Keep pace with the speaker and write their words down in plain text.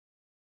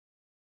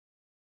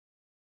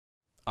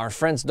Our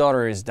friend's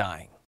daughter is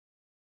dying.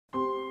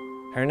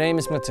 Her name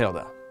is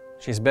Matylda.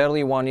 She's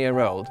barely 1 year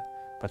old,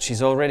 but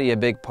she's already a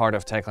big part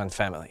of Techland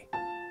family.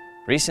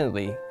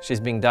 Recently, she's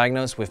been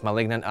diagnosed with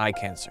malignant eye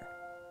cancer.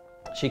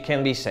 She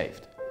can be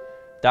saved.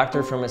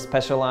 Doctors from a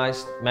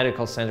specialized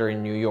medical center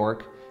in New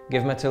York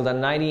give Matylda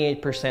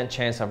 98%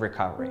 chance of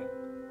recovery,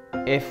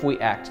 if we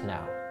act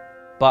now.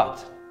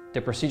 But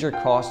the procedure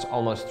costs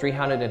almost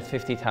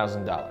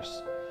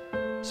 $350,000.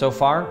 So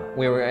far,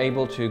 we were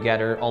able to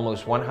gather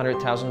almost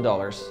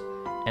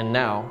 $100,000, and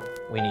now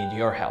we need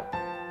your help.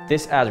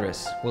 This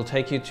address will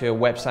take you to a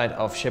website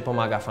of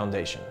Shipomaga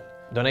Foundation.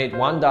 Donate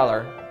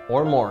 $1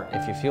 or more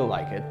if you feel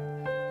like it.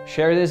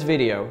 Share this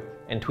video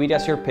and tweet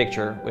us your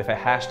picture with a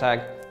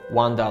hashtag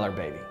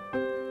 $1baby.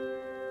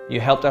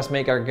 You helped us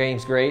make our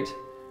games great.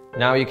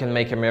 Now you can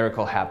make a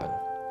miracle happen.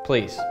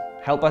 Please,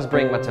 help us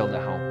bring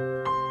Matylda home.